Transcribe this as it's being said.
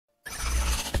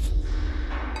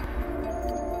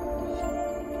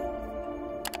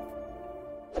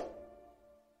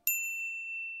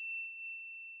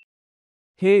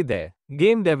Hey there,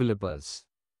 game developers.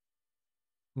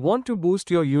 Want to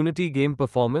boost your Unity game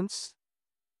performance?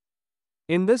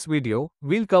 In this video,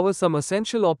 we'll cover some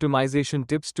essential optimization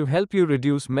tips to help you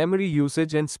reduce memory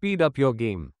usage and speed up your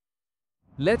game.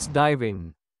 Let's dive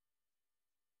in.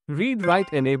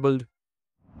 Read-Write Enabled.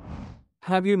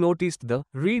 Have you noticed the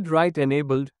Read-Write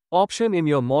Enabled option in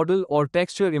your model or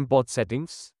texture import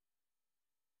settings?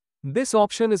 This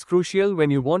option is crucial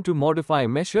when you want to modify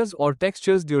meshes or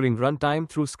textures during runtime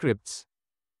through scripts.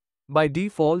 By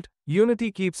default,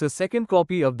 Unity keeps a second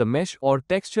copy of the mesh or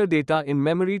texture data in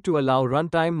memory to allow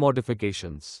runtime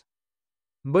modifications.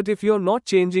 But if you're not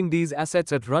changing these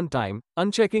assets at runtime,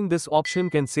 unchecking this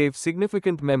option can save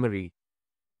significant memory.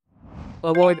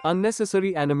 Avoid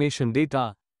unnecessary animation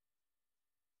data.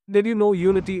 Did you know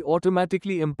Unity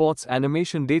automatically imports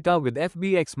animation data with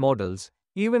FBX models,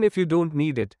 even if you don't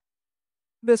need it?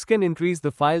 This can increase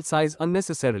the file size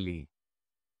unnecessarily.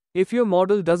 If your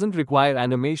model doesn't require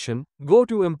animation, go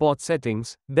to Import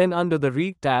Settings, then under the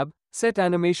Rig tab, set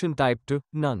animation type to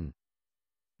None.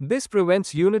 This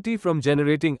prevents Unity from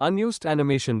generating unused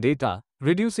animation data,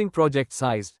 reducing project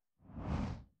size.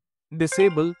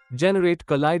 Disable Generate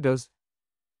Colliders.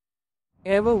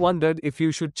 Ever wondered if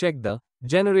you should check the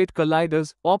Generate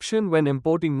Colliders option when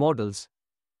importing models?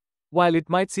 While it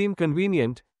might seem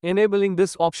convenient, enabling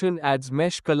this option adds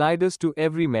mesh colliders to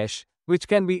every mesh, which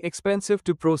can be expensive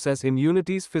to process in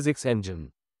Unity's physics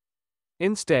engine.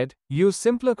 Instead, use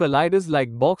simpler colliders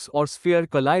like box or sphere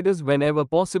colliders whenever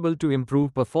possible to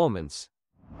improve performance.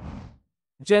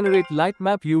 Generate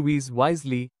Lightmap UVs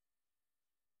wisely.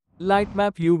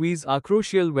 Lightmap UVs are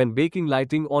crucial when baking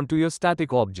lighting onto your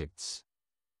static objects.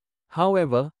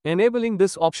 However, enabling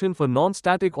this option for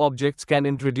non-static objects can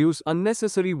introduce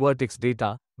unnecessary vertex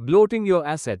data, bloating your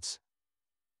assets.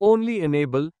 Only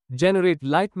enable Generate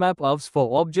Lightmap UVs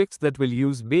for objects that will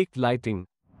use baked lighting.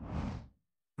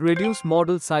 Reduce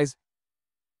model size.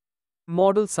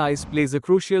 Model size plays a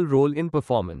crucial role in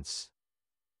performance.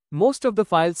 Most of the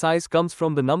file size comes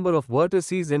from the number of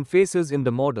vertices and faces in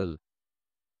the model.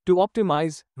 To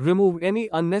optimize, remove any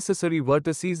unnecessary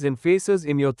vertices and faces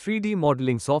in your 3D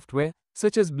modeling software,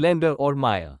 such as Blender or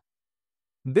Maya.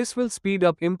 This will speed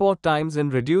up import times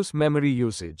and reduce memory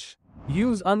usage.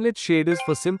 Use unlit shaders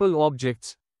for simple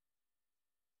objects.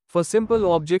 For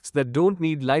simple objects that don't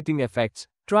need lighting effects,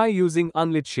 try using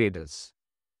unlit shaders.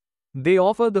 They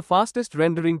offer the fastest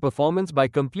rendering performance by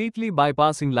completely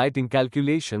bypassing lighting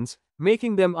calculations,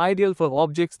 making them ideal for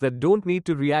objects that don't need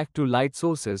to react to light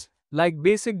sources, like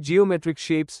basic geometric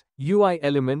shapes, UI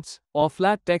elements, or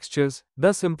flat textures,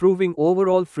 thus improving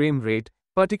overall frame rate,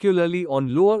 particularly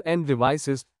on lower-end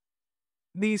devices.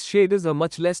 These shaders are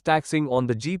much less taxing on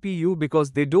the GPU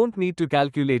because they don't need to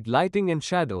calculate lighting and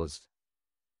shadows.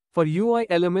 For UI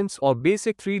elements or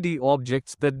basic 3D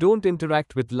objects that don't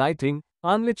interact with lighting,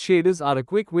 unlit shaders are a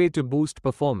quick way to boost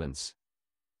performance.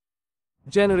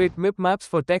 Generate Mipmaps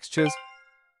for textures.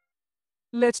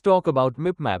 Let's talk about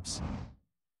Mipmaps.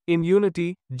 In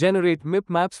Unity, Generate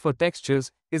Mipmaps for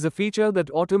textures is a feature that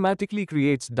automatically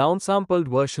creates downsampled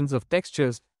versions of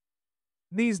textures.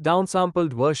 These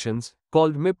downsampled versions,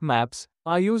 called Mipmaps,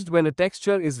 are used when a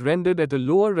texture is rendered at a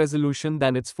lower resolution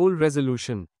than its full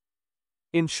resolution.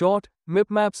 In short,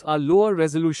 Mipmaps are lower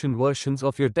resolution versions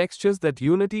of your textures that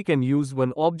Unity can use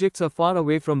when objects are far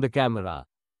away from the camera.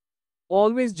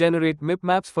 Always generate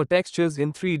Mipmaps for textures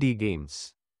in 3D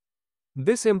games.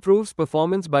 This improves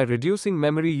performance by reducing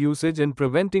memory usage and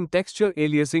preventing texture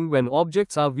aliasing when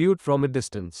objects are viewed from a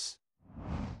distance.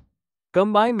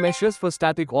 Combine meshes for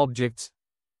static objects.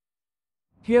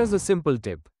 Here's a simple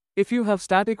tip. If you have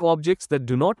static objects that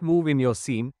do not move in your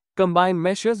scene, combine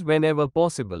meshes whenever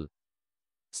possible.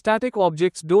 Static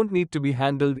objects don't need to be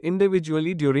handled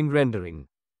individually during rendering.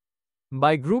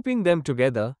 By grouping them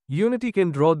together, Unity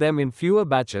can draw them in fewer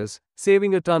batches,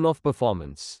 saving a ton of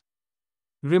performance.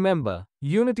 Remember,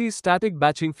 Unity's static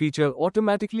batching feature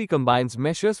automatically combines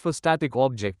meshes for static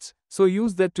objects, so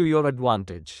use that to your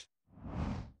advantage.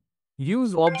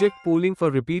 Use object pooling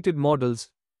for repeated models.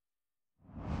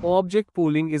 Object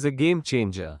pooling is a game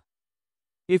changer.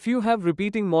 If you have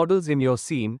repeating models in your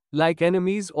scene, like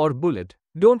enemies or bullet,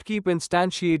 don't keep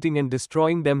instantiating and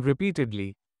destroying them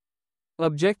repeatedly.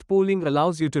 Object pooling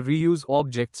allows you to reuse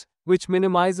objects, which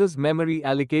minimizes memory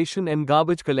allocation and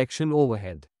garbage collection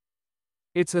overhead.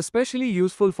 It's especially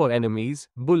useful for enemies,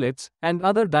 bullets, and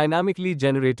other dynamically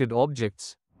generated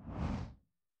objects.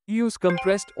 Use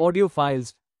compressed audio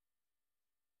files.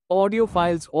 Audio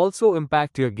files also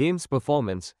impact your game's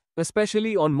performance,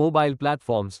 especially on mobile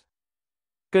platforms.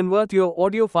 Convert your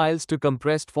audio files to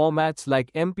compressed formats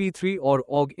like MP3 or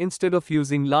OGG instead of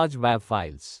using large WAV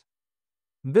files.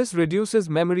 This reduces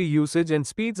memory usage and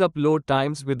speeds up load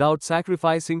times without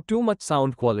sacrificing too much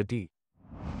sound quality.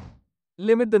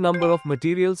 Limit the number of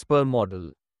materials per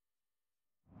model.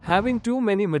 Having too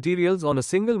many materials on a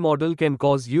single model can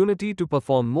cause Unity to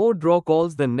perform more draw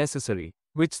calls than necessary,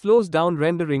 which slows down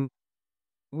rendering.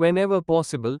 Whenever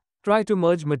possible, try to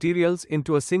merge materials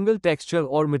into a single texture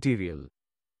or material.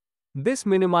 This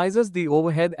minimizes the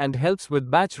overhead and helps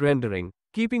with batch rendering,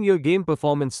 keeping your game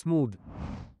performance smooth.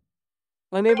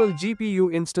 Enable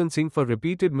GPU instancing for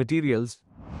repeated materials.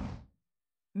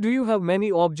 Do you have many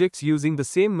objects using the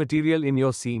same material in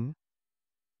your scene?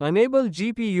 Enable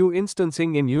GPU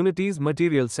instancing in Unity's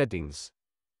material settings.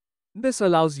 This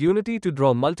allows Unity to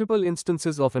draw multiple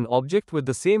instances of an object with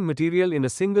the same material in a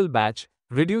single batch,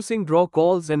 reducing draw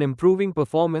calls and improving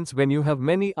performance when you have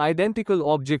many identical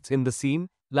objects in the scene,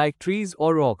 like trees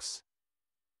or rocks.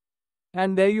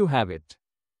 And there you have it.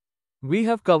 We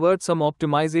have covered some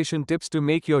optimization tips to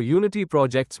make your Unity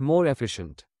projects more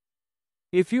efficient.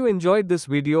 If you enjoyed this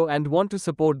video and want to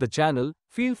support the channel,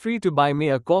 feel free to buy me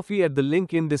a coffee at the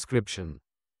link in description.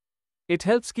 It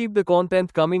helps keep the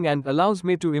content coming and allows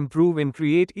me to improve and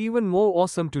create even more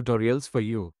awesome tutorials for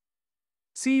you.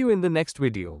 See you in the next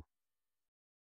video.